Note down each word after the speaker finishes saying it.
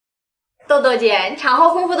豆豆姐，你产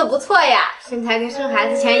后恢复的不错呀，身材跟生孩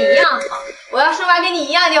子前一样好。我要生完跟你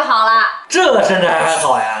一样就好了。这身材还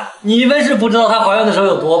好呀？你们是不知道她怀孕的时候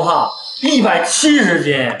有多胖，170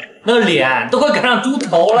斤，那脸都快赶上猪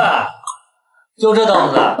头了。就这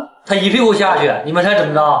凳子，她一屁股下去，你们猜怎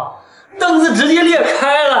么着？凳子直接裂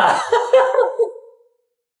开了。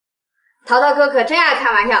淘淘哥可真爱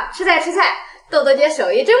开玩笑，吃菜吃菜，豆豆姐手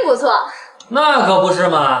艺真不错。那可不是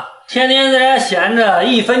嘛，天天在家闲着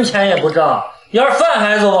，1分钱也不挣，要是饭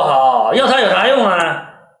还做不好，要它有啥用啊？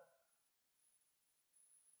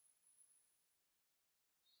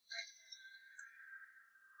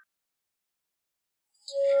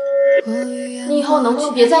你以后能不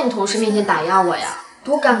能别在你同事面前打压我呀？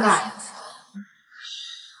多尴尬呀！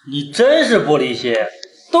你真是不理解，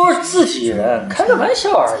都是自己人，开个玩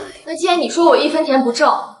笑而已。那既然你说我1分钱不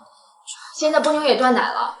挣，现在波妞也断奶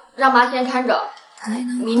了，让妈先看着。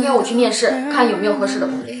明天我去面试，看有没有合适的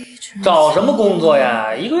工作。找什么工作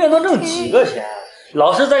呀？一个月能挣几个钱？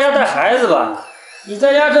老实在家带孩子吧。你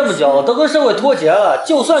在家这么久，都跟社会脱节了，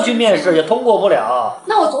就算去面试也通过不了。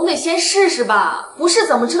那我总得先试试吧，不试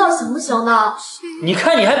怎么知道行不行呢？你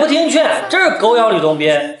看你还不听劝，真是狗咬吕洞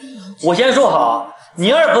宾。我先说好，你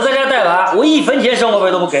要是不在家带娃，我1分钱生活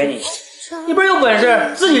费都不给你。你不是有本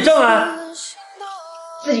事自己挣啊？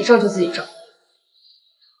自己挣就自己挣。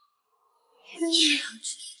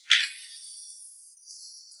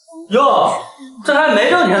哟，这还没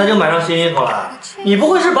挣钱呢就买上新衣服了？你不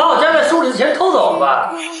会是把我夹在书里的钱偷走了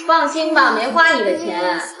吧？放心吧，没花你的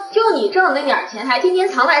钱，就你挣的那点钱，还天天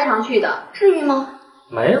藏来藏去的，至于吗？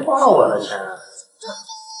没花我的钱，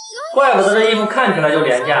怪不得这衣服看起来就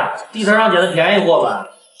廉价，地摊上捡的便宜货吧，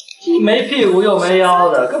既没屁股又没腰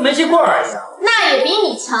的，跟煤气罐一样。那也比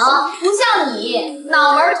你强，不像你，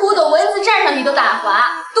脑门秃的蚊子站上去都打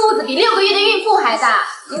滑，肚子比6个月的孕妇还大，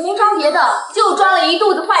也没装别的，就装了一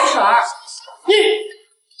肚子坏水儿。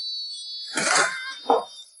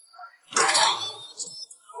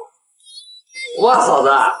哇，嫂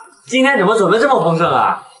子，今天怎么准备这么丰盛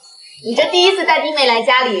啊？你这第一次带弟妹来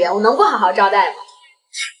家里，我能不好好招待吗？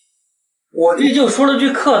我弟就说了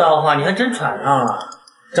句客套话，你还真喘上了。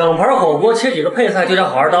整盘火锅切几个配菜就想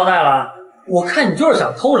好好招待了？我看你就是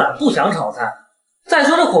想偷懒，不想炒菜。再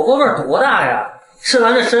说这火锅味多大呀！吃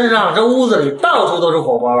完这身上，这屋子里到处都是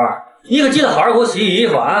火锅味。你可记得好好给我洗洗衣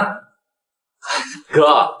服啊！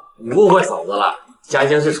哥，你误会嫂子了，嘉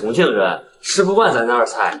兴是重庆人，吃不惯咱那儿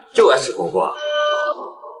菜，就爱吃火锅。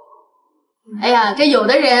哎呀，这有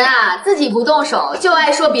的人啊，自己不动手，就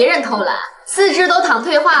爱说别人偷懒，四肢都躺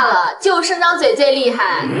退化了，就剩张嘴最厉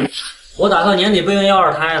害。我打算年底备孕要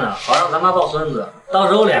2胎呢，好让咱妈抱孙子。到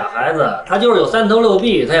时候俩孩子，他就是有3头6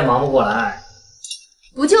臂，他也忙不过来。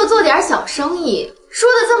不就做点小生意？说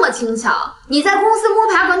的这么轻巧，你在公司摸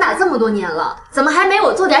爬滚打这么多年了，怎么还没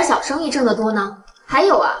我做点小生意挣得多呢？还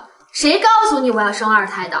有啊，谁告诉你我要生2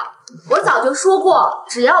胎的？我早就说过，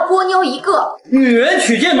只要波妞一个。女人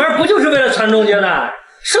娶进门不就是为了传宗接代？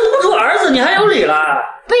生不出儿子你还有理了？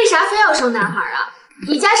为啥非要生男孩啊？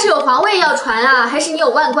你家是有皇位要传啊，还是你有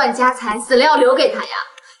万贯家财死了要留给他呀？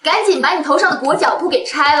赶紧把你头上的裹脚布给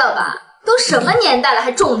拆了吧！都什么年代了，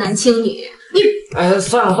还重男轻女？哎，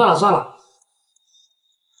算了，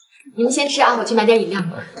你们先吃啊，我去买点饮料。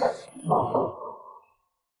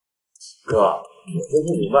哥，我真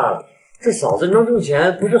不明白了，这嫂子能挣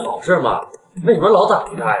钱不是好事吗？为什么老打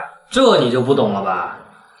击她呀？这你就不懂了吧？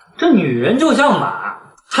这女人就像马，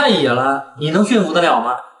太野了，你能驯服得了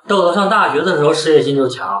吗？豆豆上大学的时候事业心就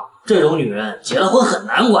强，这种女人结了婚很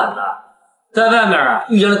难管的。在外面啊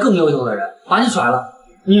遇见了更优秀的人，把你甩了，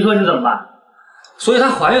你说你怎么办？所以她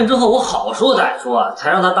怀孕之后，我好说歹说，才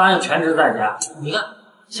让她答应全职在家。你看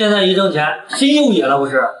现在一挣钱，心又野了不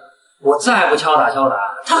是？我再不敲打，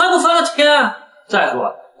她还不翻了天？再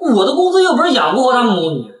说我的工资又不是养不活他们母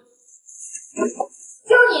女。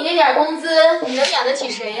就你那点工资，你能养得起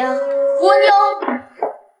谁呀？蜗妞，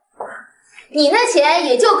你那钱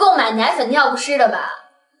也就够买奶粉尿不湿的吧？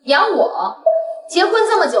养我，结婚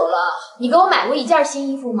这么久了，你给我买过一件新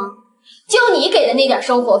衣服吗？就你给的那点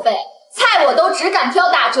生活费，菜我都只敢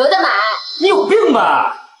挑打折的买。你有病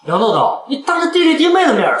吧，杨豆豆，你当着弟弟弟妹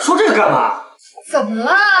的面说这个干嘛？怎么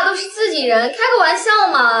了？都是自己人，开个玩笑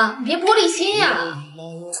嘛，你别玻璃心呀。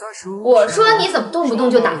我说你怎么动不动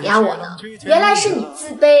就打压我呢？原来是你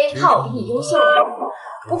自卑，怕我比你优秀。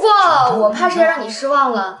不过我怕是要让你失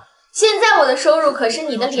望了，现在我的收入可是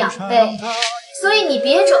你的2倍，所以你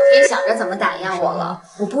别整天想着怎么打压我了，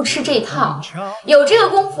我不吃这套。有这个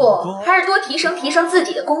功夫，还是多提升自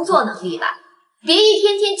己的工作能力吧，别一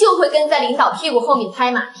天天就会跟在领导屁股后面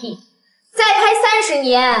拍马屁，再拍30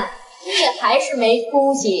年。你也还是没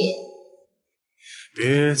出息。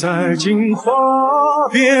别再进化，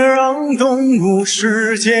别让动物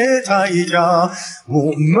世界太假，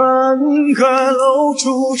我们该露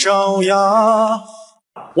出爪牙。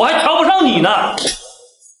我还瞧不上你呢。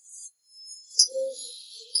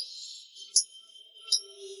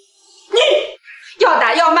你要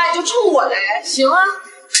打要骂就冲我来，行啊。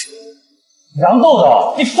杨豆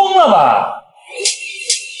豆，你疯了吧？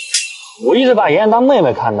我一直把妍妍当妹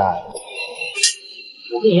妹看待，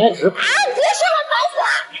我跟妍妍只是……啊！你别说了，烦死了！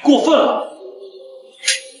你过分了，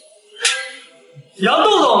杨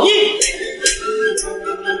豆豆，你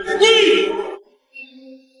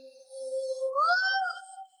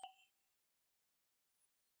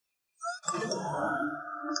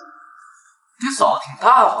你嫂子挺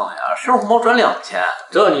大方呀，生日红包转2000，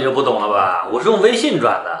这你就不懂了吧？我是用微信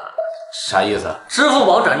转的。啥意思？支付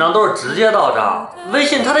宝转账都是直接到账，微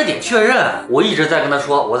信他得点确认。我一直在跟他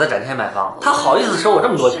说我在展天买房，他好意思收我这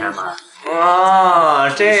么多钱吗？啊，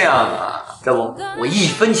这样啊，这不，我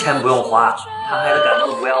1分钱不用花，他还得感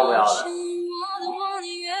动不要不要的。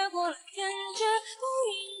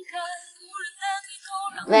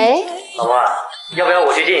喂，老婆，要不要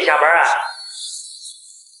我去接你下班啊？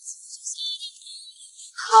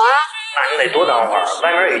好啊。那你得多等会儿，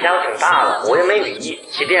外面雨下的挺大的，我也没雨衣，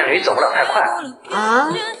骑电驴走不了太快。啊，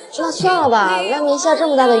那算了吧，外面下这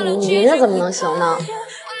么大的雨，你淋着怎么能行呢？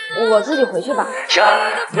我自己回去吧。行，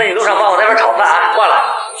那你路上帮我那边炒饭啊，挂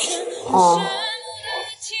了。哦。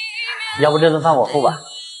要不这顿饭我付吧？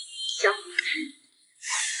行。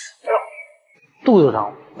肚子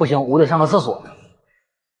疼，不行，我得上个厕所。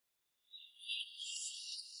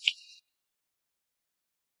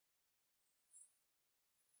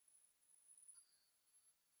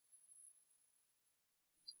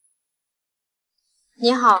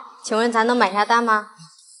你好，请问咱能买下单吗？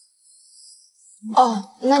哦，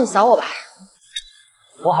那你扫我吧。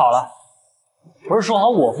我好了，不是说好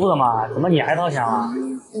我付的吗？怎么你还掏钱了？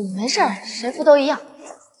没事儿，谁付都一样。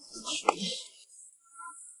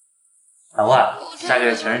老婆，下个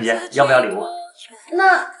月情人节要不要礼物？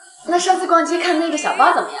那上次逛街看那个小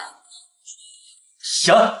包怎么样？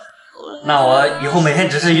行，那我以后每天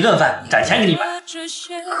只吃1顿饭，攒钱给你买。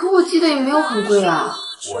可我记得也没有很贵啊。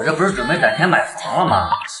我这不是准备攒钱买房了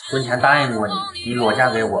吗？婚前答应过你，你裸嫁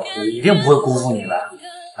给我，我一定不会辜负你的，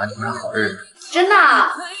让你过上好日子。真的？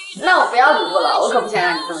那我不要礼物了，我可不想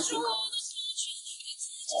让你这么辛苦。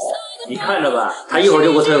你看着吧，他一会儿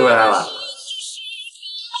就给我退回来了。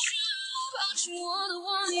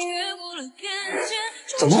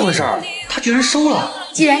怎么回事？他居然收了！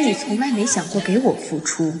既然你从来没想过给我付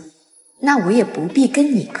出，那我也不必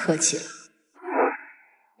跟你客气了。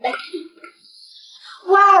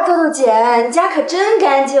哇，豆豆姐，你家可真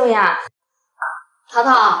干净呀！淘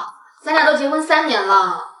淘，咱俩都结婚3年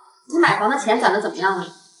了，你买房的钱攒的怎么样了？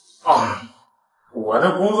哦，我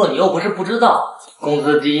的工作你又不是不知道，工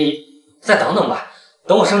资低，再等等吧，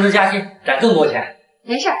等我升职加薪，攒更多钱。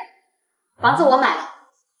没事儿，房子我买了。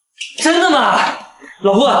真的吗？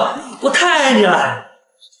老婆，我太爱你了。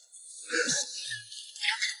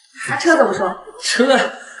那车怎么说？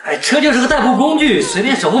车就是个代步工具，随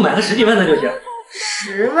便首付买个10几万的就行。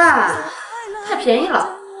10万，太便宜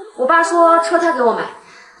了。我爸说车他给我买，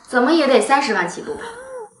怎么也得30万起步吧。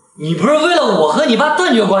你不是为了我和你爸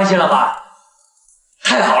断绝关系了吧？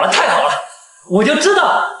太好了，太好了，我就知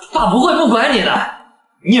道爸不会不管你的。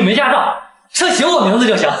你也没驾照，车写我名字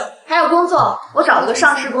就行。还有工作，我找了个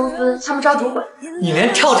上市公司，他们招主管。你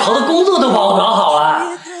连跳槽的工作都帮我搞好了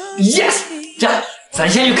 ，yes！ 这样，咱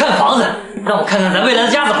先去看房子，让我看看咱未来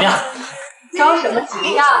的家怎么样。着什么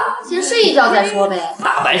急呀？先睡一觉再说呗。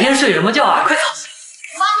大白天睡什么觉啊？快走！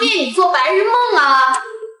方便你做白日梦啊？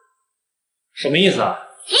什么意思啊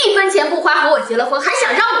？1分钱不花和我结了婚，还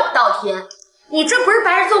想让我倒贴？你这不是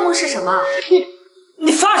白日做梦是什么？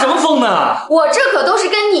你发什么疯呢？我这可都是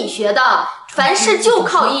跟你学的，凡事就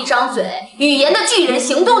靠一张嘴，语言的巨人，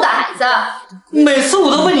行动的矮子。每次我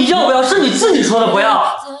都问你要不要，是你自己说的不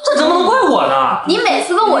要，这怎么能怪我呢？你每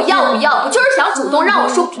次问我要不要，不就是想主动让我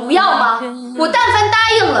说不要吗？我但凡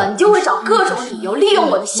答应了，你就会找各种理由，利用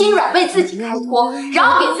我的心软为自己开脱，然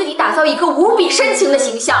后给自己打造一个无比深情的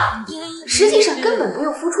形象，实际上根本不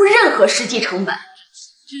用付出任何实际成本。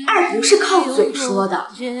爱不是靠嘴说的，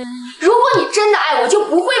如果你真的爱我，就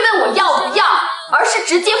不会问我要不要，而是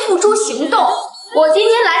直接付诸行动。我今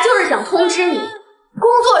天来就是想通知你，工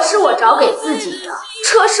作是我找给自己的，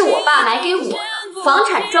车是我爸买给我的，房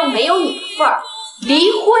产证没有你的份儿，离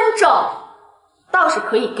婚证倒是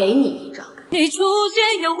可以给你一张。你出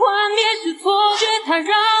现又幻灭是错觉，它让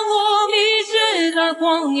我迷失在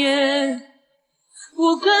荒野，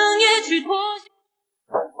我更也去妥协。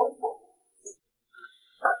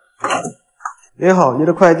您好，您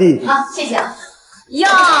的快递。好，谢谢啊。哟，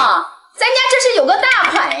咱家这是有个大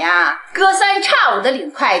款呀，隔三差五的领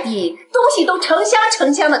快递，东西都成箱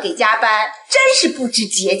成箱的给加班，真是不知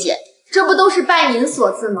节俭。这不都是拜您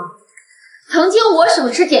所赐吗？曾经我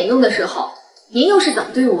省吃俭用的时候，您又是怎么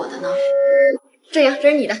对我的呢？这样，这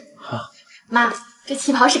是你的。好，妈，这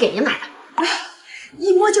旗袍是给您买的。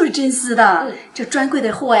一摸就是真丝的，这专柜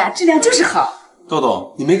的货呀，质量就是好。豆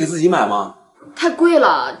豆，你没给自己买吗？太贵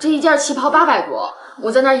了，这一件旗袍800多，我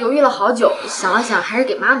在那儿犹豫了好久，想了想，还是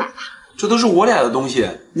给妈买吧。这都是我俩的东西，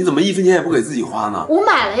你怎么1分钱也不给自己花呢？我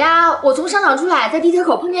买了呀，我从商场出来，在地铁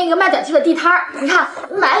口碰见一个卖短袖的地摊儿，你看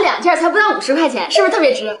我买了2件，才不到50块钱，是不是特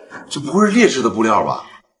别值？这不会是劣质的布料吧？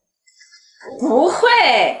不会，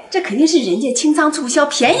这肯定是人家清仓促销、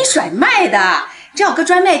便宜甩卖的。这要搁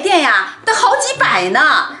专卖店呀，得好几百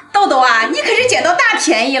呢。豆豆啊，你可是捡到大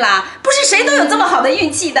便宜了，不是谁都有这么好的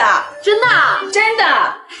运气的。真的，真的。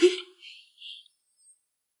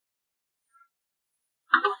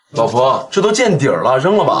老婆，这都见底儿了，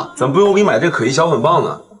扔了吧，咱不用我给你买这个可疑小粉棒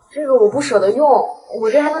呢。这个我不舍得用，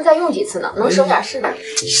我这还能再用几次呢，能省点是点。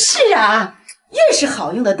是啊，越是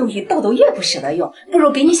好用的东西，豆豆越不舍得用，不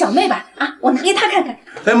如给你小妹吧。啊，我拿给她看看。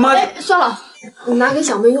哎妈！哎，算了，你拿给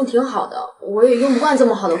小妹用挺好的，我也用不惯这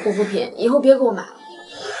么好的护肤品，以后别给我买了。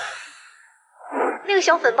那个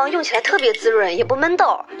小粉棒用起来特别滋润，也不闷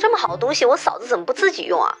痘，这么好的东西，我嫂子怎么不自己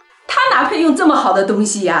用啊？她哪配用这么好的东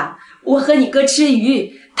西呀？我和你哥吃鱼，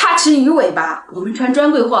他吃鱼尾巴，我们穿专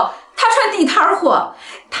柜货，他穿地摊货，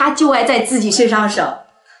他就爱在自己身上省。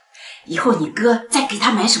以后你哥再给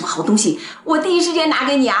他买什么好东西，我第一时间拿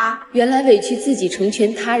给你啊！原来委屈自己成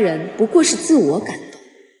全他人，不过是自我感动，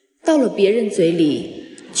到了别人嘴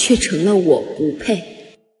里，却成了我不配。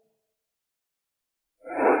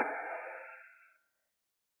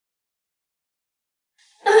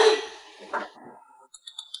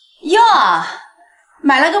哟，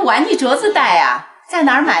买了个玩具镯子戴啊，在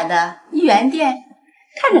哪儿买的？一元店，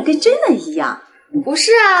看着跟真的一样。不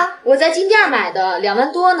是啊，我在金店买的，2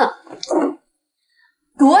万多呢。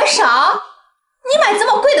多少？你买这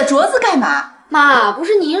么贵的镯子干嘛？妈，不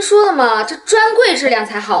是您说的吗？这专柜质量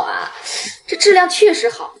才好啊，这质量确实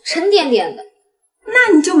好，沉甸甸的。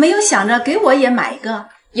那你就没有想着给我也买一个？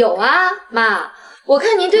有啊，妈，我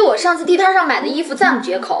看您对我上次地摊上买的衣服赞不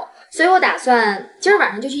绝口，所以我打算今儿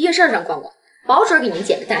晚上就去夜市上逛逛，保准给您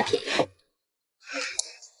捡个大便宜。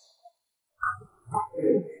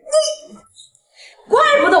怪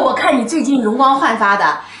不得我看你最近容光焕发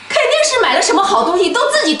的，肯定是买了什么好东西都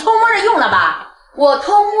自己偷摸着用了吧？我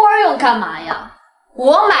偷摸用干嘛呀？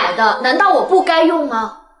我买的难道我不该用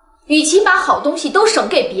吗？与其把好东西都省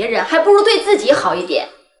给别人，还不如对自己好一点。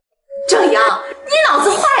郑阳，你脑子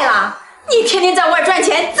坏了？你天天在外赚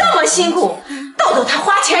钱这么辛苦，豆豆他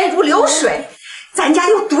花钱如流水，咱家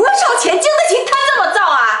有多少钱经得起他这么造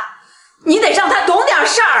啊？你得让他懂点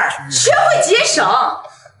事儿，学会节省。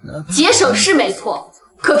节省是没错，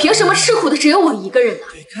可凭什么吃苦的只有我一个人呢？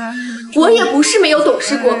我也不是没有懂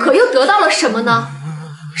事过，可又得到了什么呢？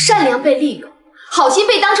善良被利用，好心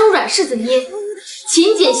被当成软柿子捏，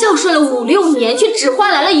勤俭孝顺了5、6年，却只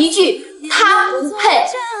换来了一句他不配。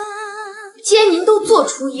既然您都做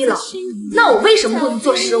初一了，那我为什么不能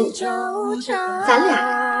做15？咱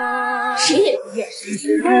俩谁也不愿意。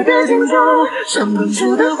爱的节奏，像当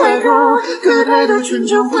初的怀柔，可太多春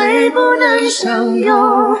秋会不能相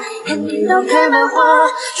拥。看你到开满花，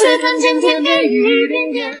却看见天边一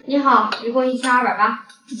片片。你好，余过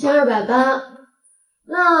1280，1280，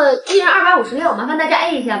那一人256，麻烦大家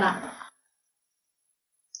A 一下吧。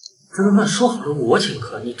这顿饭说好了我请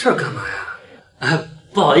客，你这儿干嘛呀？哎，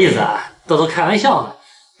不好意思啊，豆豆开玩笑呢。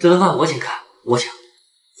这顿饭我请客，我请。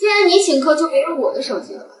既然你请客，就别用我的手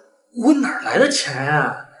机了吧。我哪来的钱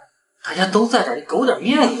呀？大家都在这儿，你给我点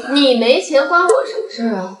面子。你没钱关我什么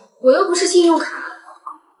事啊？我又不是信用卡。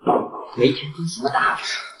没钱关什么大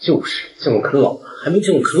事？就是这么啃老的，还没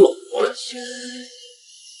这么啃老婆呢。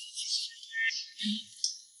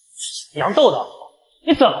杨豆豆，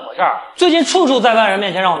你怎么回事？最近处处在外人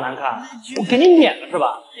面前让我难看，我给你免了是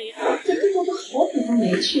吧？这豆豆都好久都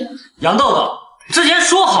没去了。杨豆豆，之前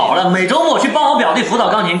说好了每周末去帮我表弟辅导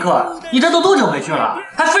钢琴课，你这都多久没去了？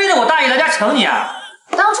还非得我大姨来家请你啊？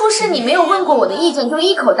当初是你没有问过我的意见，就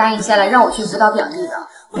一口答应下来让我去辅导表弟的，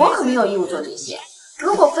我可没有义务做这些。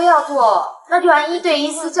如果非要做，那就按1对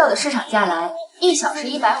1私教的市场价来，1小时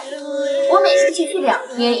150。我每星期去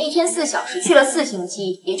2天，1天4小时，去了4星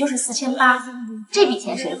期，也就是4800。这笔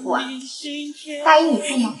钱谁付啊？大姨你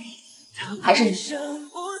付吗？还是你？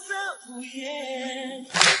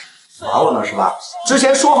罚我呢是吧？之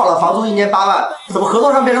前说好了房租1年8万，怎么合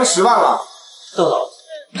同上变成10万了？豆豆，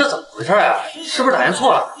这怎么回事呀？是不是打印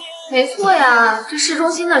错了？没错呀，这市中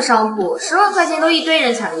心的商铺10万块钱都一堆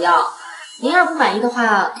人抢着要。您要是不满意的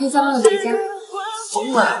话，可以再问问别家。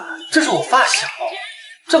疯了，这是我发小，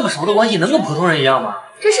这么熟的关系能跟普通人一样吗？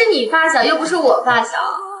这是你发小，又不是我发小。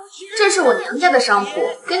这是我娘家的商铺，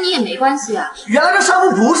跟你也没关系啊。原来这商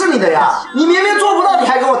铺不是你的呀！你明明做不到，你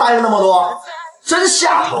还给我答应那么多，真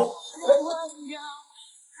下头！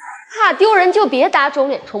怕丢人就别打肿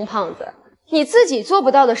脸充胖子，你自己做不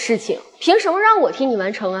到的事情，凭什么让我替你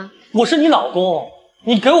完成啊？我是你老公，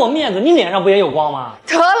你给我面子，你脸上不也有光吗？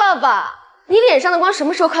得了吧，你脸上的光什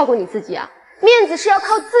么时候靠过你自己啊？面子是要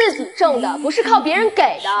靠自己挣的，不是靠别人给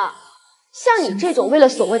的。像你这种为了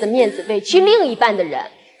所谓的面子委屈另一半的人，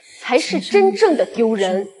才是真正的丢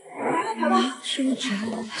人。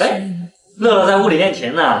哎，乐乐在屋里练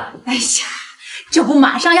琴呢。哎呀，这不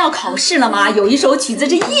马上要考试了吗？有一首曲子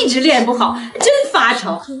这一直练不好，真发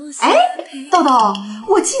愁。哎，豆豆，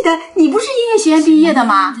我记得你不是音乐学院毕业的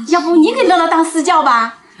吗？要不你给乐乐当私教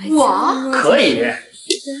吧？我可以。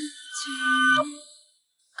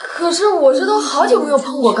可是我这都好久没有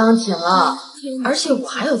碰过钢琴了，而且我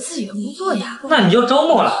还有自己的工作呀。那你就周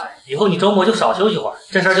末了，以后你周末就少休息会儿，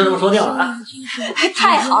这事儿就这么说定了啊。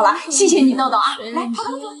太好了，谢谢你豆豆啊！来，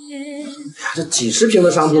这几十平的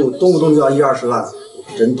商铺，动不动就要10-20万，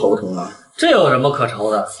真头疼啊！这有什么可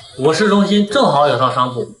愁的？我市中心正好有套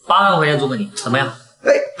商铺，8万块钱租给你，怎么样？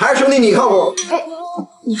哎，还是兄弟你靠谱。哎，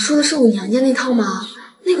你说的是我娘家那套吗？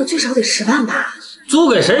那个最少得10万吧？租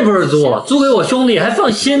给谁不是租？租给我兄弟还放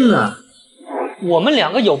心呢。我们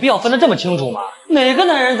2个有必要分得这么清楚吗？哪个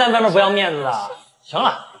男人在外面不要面子的？行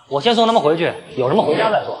了，我先送他们回去，有什么回家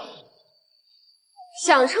再说。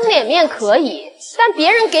想撑脸面可以，但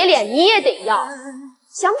别人给脸你也得要。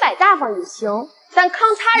想摆大方也行，但慷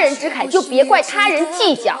他人之慨就别怪他人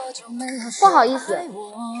计较。不好意思，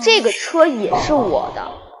这个车也是我的，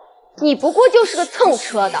你不过就是个蹭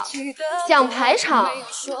车的。想排场，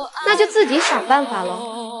那就自己想办法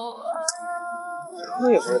喽。车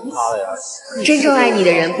也不是他的呀。真正爱你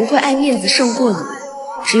的人不会爱面子胜过你，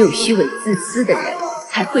只有虚伪自私的人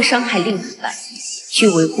才会伤害另一半，去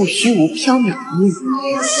维护虚无缥缈的面子。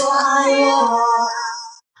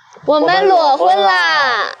我们裸婚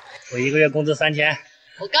啦！我1个月工资3000，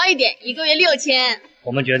我高一点，1个月6000。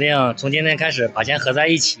我们决定从今天开始把钱合在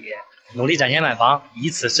一起，努力攒钱买房，以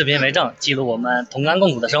此视频为证，记录我们同甘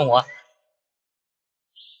共苦的生活。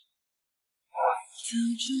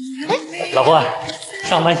老婆，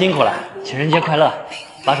上班辛苦了，情人节快乐！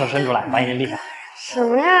把手伸出来，把眼睛闭上。什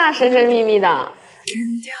么呀，神神秘秘的？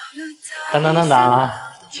当当当当，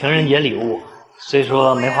情人节礼物，虽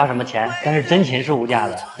说没花什么钱，但是真情是无价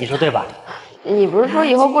的，你说对吧？你不是说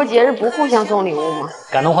以后过节日不互相送礼物吗？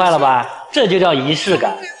感动坏了吧？这就叫仪式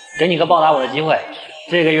感，给你个报答我的机会。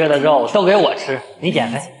这个月的肉都给我吃，你减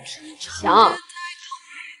肥。行。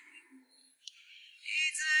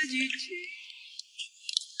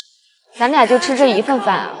咱俩就吃这一份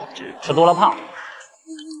饭啊？吃多了胖。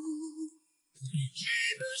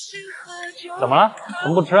怎么了？怎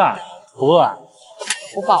么不吃啊？不饿啊？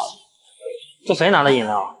不饱。这谁拿的饮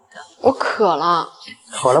料？我渴了。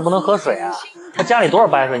渴了不能喝水啊？他家里多少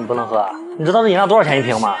白水你不能喝？你知道这饮料多少钱1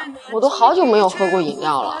瓶吗？我都好久没有喝过饮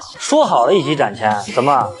料了。说好了一起攒钱，怎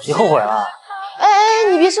么你后悔了？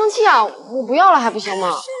哎，你别生气啊，我不要了还不行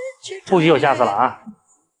吗？不许有下次了啊！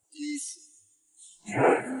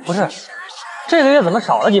不是，这个月怎么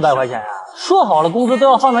少了几百块钱呀？说好了工资都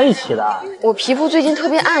要放在一起的。我皮肤最近特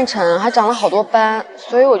别暗沉，还长了好多斑，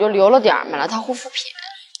所以我就留了点，买了套护肤品。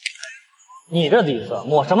你这底色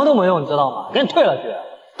抹什么都没用，你知道吗？给你退了去。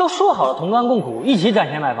都说好了同甘共苦，一起攒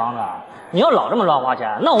钱买房子，你要老这么乱花钱，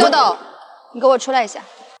那我豆豆，你给我出来一下。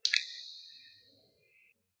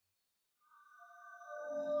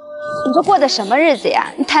你这过的什么日子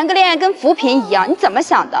呀？你谈个恋爱跟扶贫一样，你怎么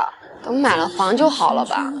想的？等买了房就好了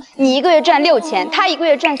吧？你1个月赚6000，他1个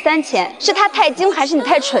月赚3000，是他太精还是你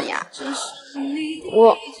太蠢呀？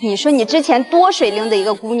你说你之前多水灵的一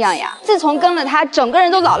个姑娘呀，自从跟了他，整个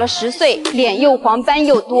人都老了10岁，脸又黄，斑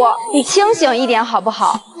又多。你清醒一点好不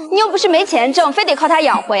好？你又不是没钱挣，非得靠他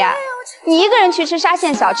养活呀。你一个人去吃沙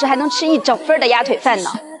县小吃，还能吃1整份的鸭腿饭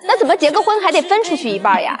呢。那怎么结个婚还得分出去一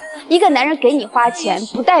半呀？一个男人给你花钱，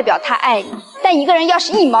不代表他爱你，但一个人要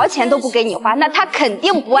是1毛钱都不给你花，那他肯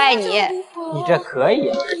定不爱你。你这可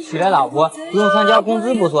以，娶了老婆不用算交工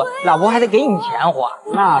资不说，老婆还得给你钱花。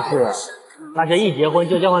那是，那些一结婚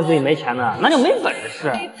就叫唤自己没钱的，那就没本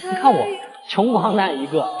事。你看我穷光蛋一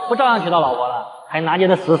个，不照样娶到老婆了，还拿捏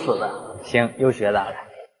得死死的。行，又学到了。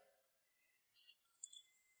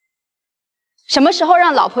什么时候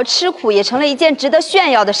让老婆吃苦也成了一件值得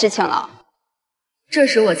炫耀的事情了？这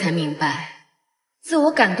时我才明白，自我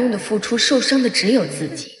感动的付出，受伤的只有自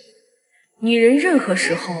己。女人任何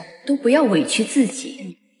时候都不要委屈自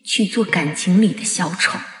己，去做感情里的小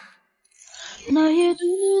丑。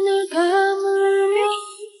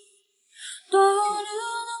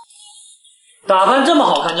打扮这么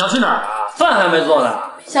好看，你要去哪儿啊？饭还没做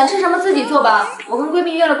呢。想吃什么自己做吧，我跟闺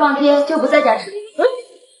蜜约了逛街，就不在家吃。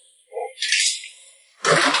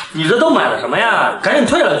你这都买了什么呀？赶紧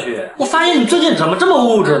退了去！我发现你最近怎么这么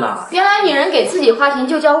物质呢？原来女人给自己花钱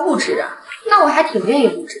就叫物质啊，那我还挺愿意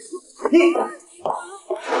物质。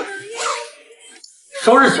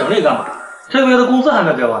收拾行李干嘛？这个月的工资还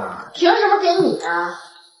没给我呢。凭什么给你啊？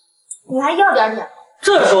你还要点脸？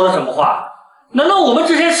这说的什么话？难道我们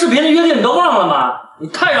之前视频的约定你都忘了吗？你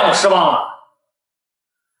太让我失望了。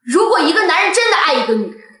如果一个男人真的爱一个女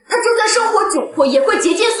人，他就算生活窘迫，也会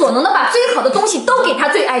竭尽所能的把最好的东西都给他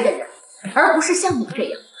最爱的人，而不是像你这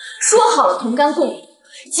样说好了同甘共苦，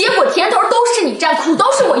结果甜头都是你占，苦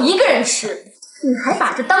都是我一个人吃，你还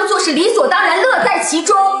把这当作是理所当然，乐在其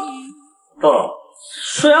中。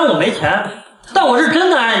虽然我没钱，但我是真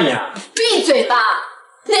的爱你啊！闭嘴吧！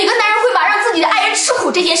哪个男人会把让自己的爱人吃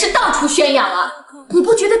苦这件事到处宣扬啊？你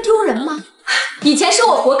不觉得丢人吗？以前是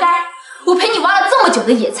我活该，我陪你挖了这么久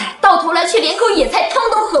的野菜，到头来却连口野菜汤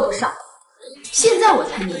都喝不上。现在我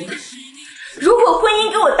才明白，如果婚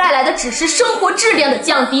姻给我带来的只是生活质量的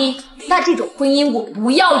降低，那这种婚姻我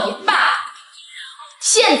不要也罢。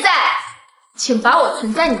现在，请把我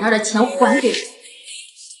存在你那儿的钱还给我，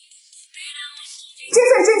这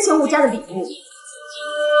份真情无价的礼物，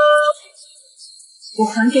我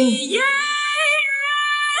还给你。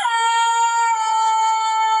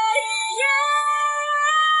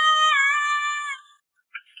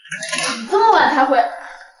这么晚才回？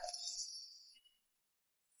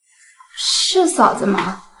是嫂子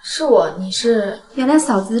吗？是我，你是？原来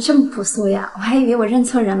嫂子这么朴素呀，我还以为我认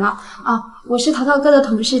错人了啊！我是淘淘哥的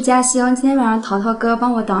同事嘉兴，今天晚上淘淘哥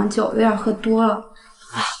帮我挡酒，有点喝多了。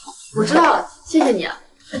我知道了，谢谢你啊。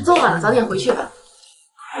这么晚了，早点回去吧。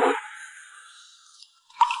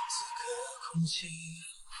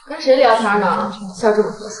跟谁聊天呢？笑这么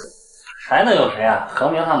朴素。还能有谁啊？何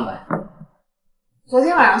明他们呗。昨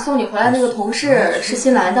天晚上送你回来那个同事是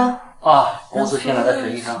新来的？啊，公司新来的实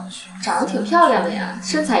习生，长得挺漂亮的呀，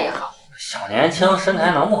身材也好。小年轻身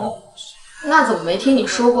材能不好？那怎么没听你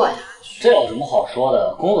说过呀？这有什么好说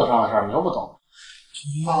的？工作上的事儿你又不懂。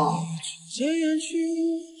哦。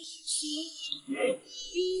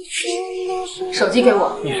手机给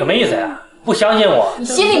我。你什么意思呀？不相信我？你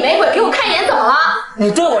心里没鬼，给我看一眼怎么了？你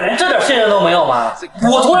对我连这点信任都没有吗？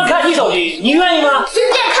我突然看你手机，你愿意吗？随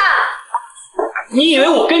便看。你以为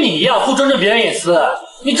我跟你一样不尊重别人隐私？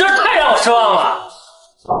你真是太让我失望了。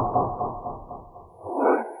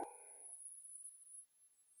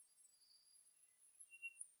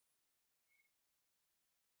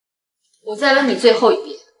我再问你最后一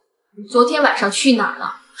遍，你昨天晚上去哪儿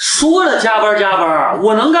了？说了加班，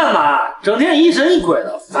我能干嘛？整天疑神疑鬼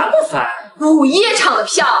的，烦不烦？午夜场的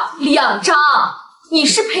票2张，你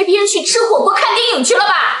是陪别人去吃火锅、看电影去了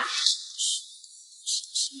吧？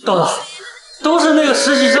豆豆，都是那个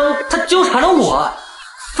实习生，他纠缠了我，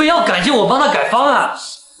非要感谢我帮他改方案，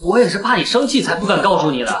我也是怕你生气才不敢告诉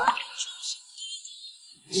你的。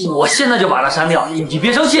我现在就把他删掉，你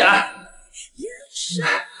别生气啊！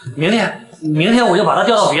明天我就把他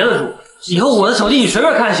调到别的组，以后我的手机你随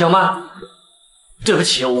便看行吗？对不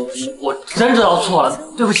起，我真知道错了，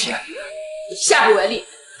对不起。下不为例。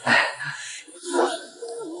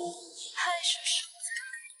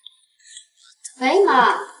喂，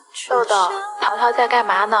妈。豆豆，淘淘在干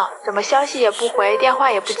嘛呢？怎么消息也不回，电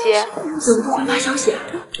话也不接？怎么不回妈消息啊？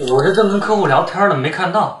我这正跟客户聊天呢，没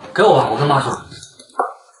看到。给我吧，我跟妈说。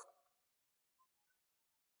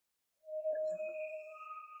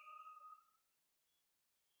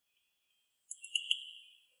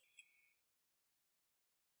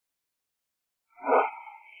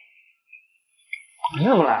你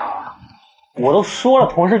怎么来啊？我都说了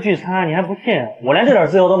同事聚餐，你还不信？我连这点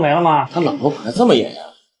自由都没了吗？他老婆管得这么严呀？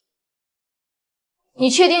你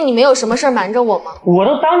确定你没有什么事瞒着我吗？我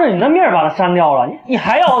都当着你的面把他删掉了，你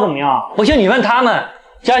还要我怎么样？不信你问他们，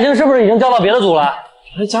嘉兴是不是已经调到别的组了？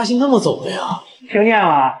原来嘉兴那么走的呀？听见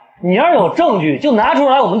了？你要是有证据就拿出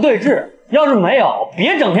来我们对质，要是没有，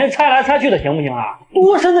别整天猜来猜去的，行不行啊？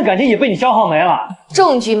多深的感情也被你消耗没了。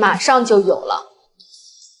证据马上就有了。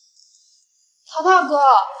淘淘哥，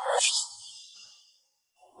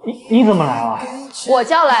你怎么来了？我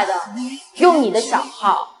叫来的，用你的小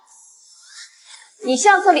号。你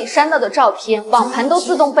相册里删到的照片，网盘都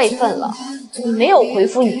自动备份了。你没有回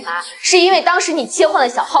复你妈，是因为当时你切换了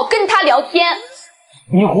小号跟她聊天。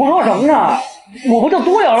你胡说什么呢？我不就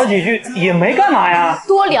多聊了几句，也没干嘛呀。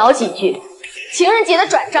多聊几句，情人节的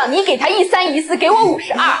转账你给他1314，给我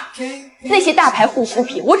52。那些大牌护肤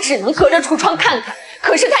品我只能隔着橱窗看看，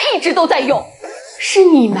可是他一直都在用。是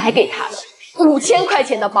你买给他的5000块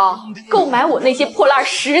钱的包，够买我那些破烂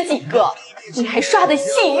10几个。你还刷的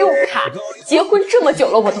信用卡，结婚这么久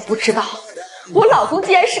了我都不知道，我老公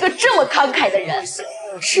竟然是个这么慷慨的人，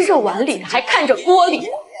吃着碗里的还看着锅里的，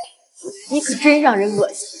你可真让人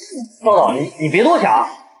恶心。豆豆，你别多想，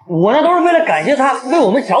我那都是为了感谢他为我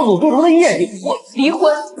们小组做出的业绩。我离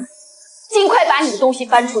婚，尽快把你的东西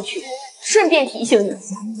搬出去。顺便提醒你一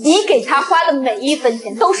下，你给他花的每一分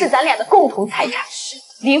钱都是咱俩的共同财产。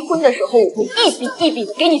离婚的时候我会一笔一笔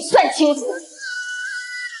的给你算清楚。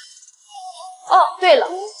哦，对了，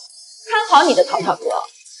看好你的淘淘哥，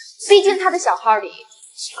毕竟他的小号里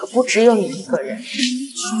可不只有你一个人。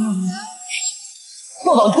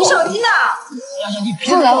豆豆，你小心呐！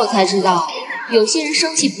后来我才知道，有些人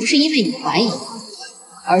生气不是因为你怀疑，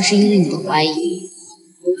而是因为你的怀疑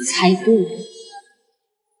猜对了。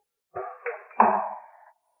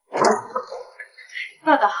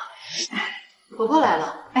豆豆，婆婆来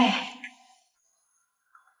了。哎。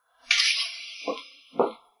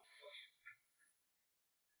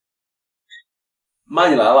妈，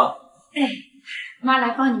你来了。哎，妈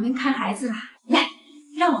来帮你们看孩子了，来，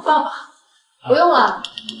让我抱抱。不用了，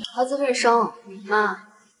孩子会生。妈，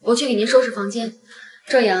我去给您收拾房间。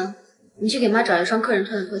郑阳，你去给妈找一双客人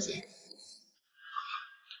穿的拖鞋。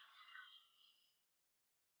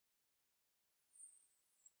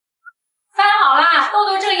饭好啦，豆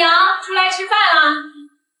豆、郑阳出来吃饭啦。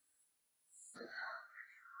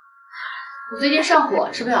我最近上火，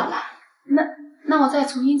吃不了辣。那我再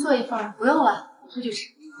重新做一份。不用了，我出去吃。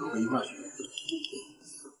我一块去。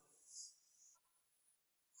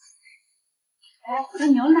来，喝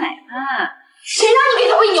牛奶啊！谁让你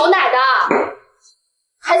给他喂牛奶的？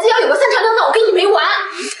孩子要有个3长两短，我跟你没完！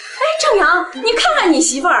哎，郑阳，你看看你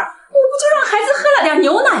媳妇儿，我不就让孩子喝了点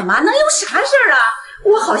牛奶吗？能有啥事儿啊？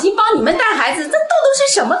我好心帮你们带孩子，这豆豆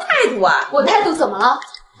是什么态度啊？我态度怎么了？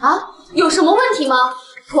啊？有什么问题吗？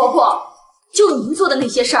婆婆，就您做的那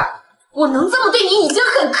些事儿，我能这么对你已经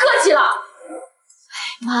很客气了。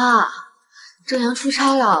哎，妈，郑阳出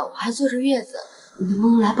差了，我还坐着月子，你能不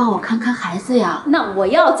能来帮我看看孩子呀？那我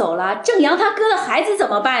要走了，郑阳他哥的孩子怎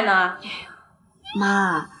么办呢？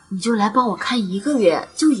妈，你就来帮我看1个月，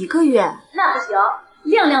就1个月。那不行，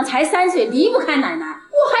亮亮才3岁，离不开奶奶，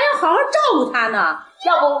我还要好好照顾他呢。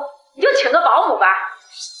要不你就请个保姆吧。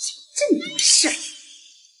这么多事儿。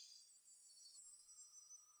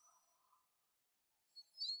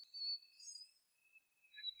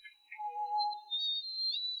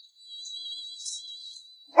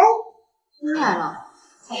哎，你来了。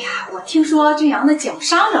哎呀，我听说郑阳的脚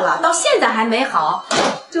伤着了，到现在还没好，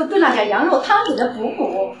就炖了点羊肉汤给他补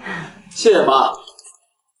补。谢谢妈。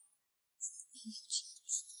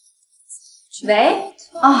喂，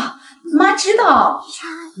啊，妈知道，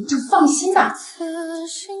你就放心吧。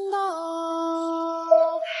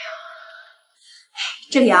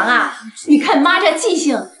郑阳啊，你看妈这记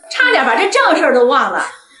性，差点把这正事儿都忘了。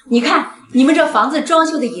你看你们这房子装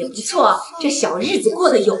修的也不错，这小日子过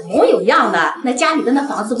得有模有样的。那家里的那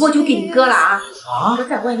房子我就给你哥了啊。说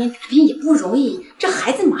在外面打拼也不容易，这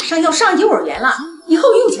孩子马上要上幼儿园了，以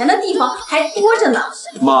后用钱的地方还多着呢。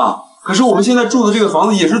妈，可是我们现在住的这个房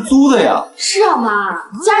子也是租的呀。是啊，妈，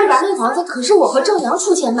家里边那房子可是我和郑阳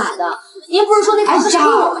出钱买的。您不是说那房子是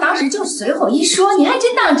我当时就随口一说，你还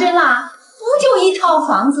真当真了？不就一套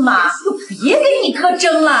房子吗？就别跟你哥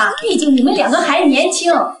争了，毕竟你们两个还年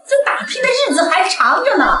轻，这打拼的日子还长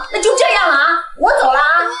着呢。那就这样了啊，我走了啊。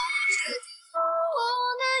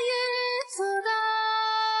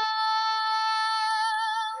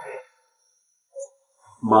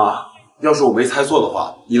妈，要是我没猜错的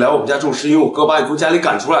话，你来我们家住是因为我哥把你从家里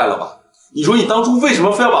赶出来了吧？你说你当初为什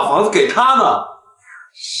么非要把房子给他呢？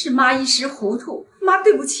是妈一时糊涂，妈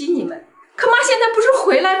对不起你们。可妈现在不是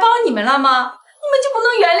回来帮你们了吗？你们就不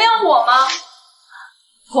能原谅我吗？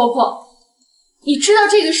婆婆，你知道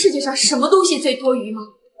这个世界上什么东西最多余吗？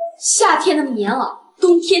夏天的棉袄，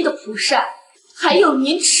冬天的蒲扇，还有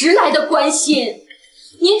您迟来的关心。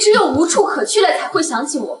您只有无处可去了才会想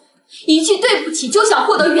起我，一句对不起就想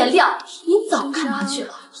获得原谅。您早干嘛去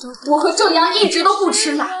了？我和郑阳一直都不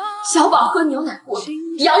吃辣，小宝喝牛奶过量，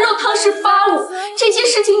羊肉汤是发物，这些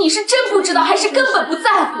事情你是真不知道，还是根本不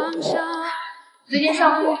在乎？最近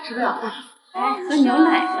上火，吃不了辣。来喝牛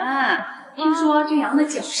奶呢。听说郑阳的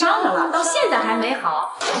脚伤着了，到现在还没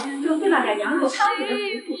好，就炖了点羊肉汤给他补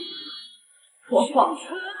补。婆婆，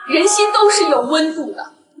人心都是有温度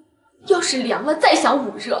的，要是凉了再想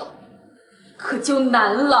捂热，可就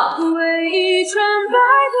难了。为一串白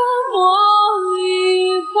的茉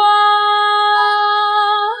莉花。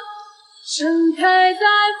开在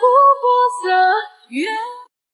琥珀色月。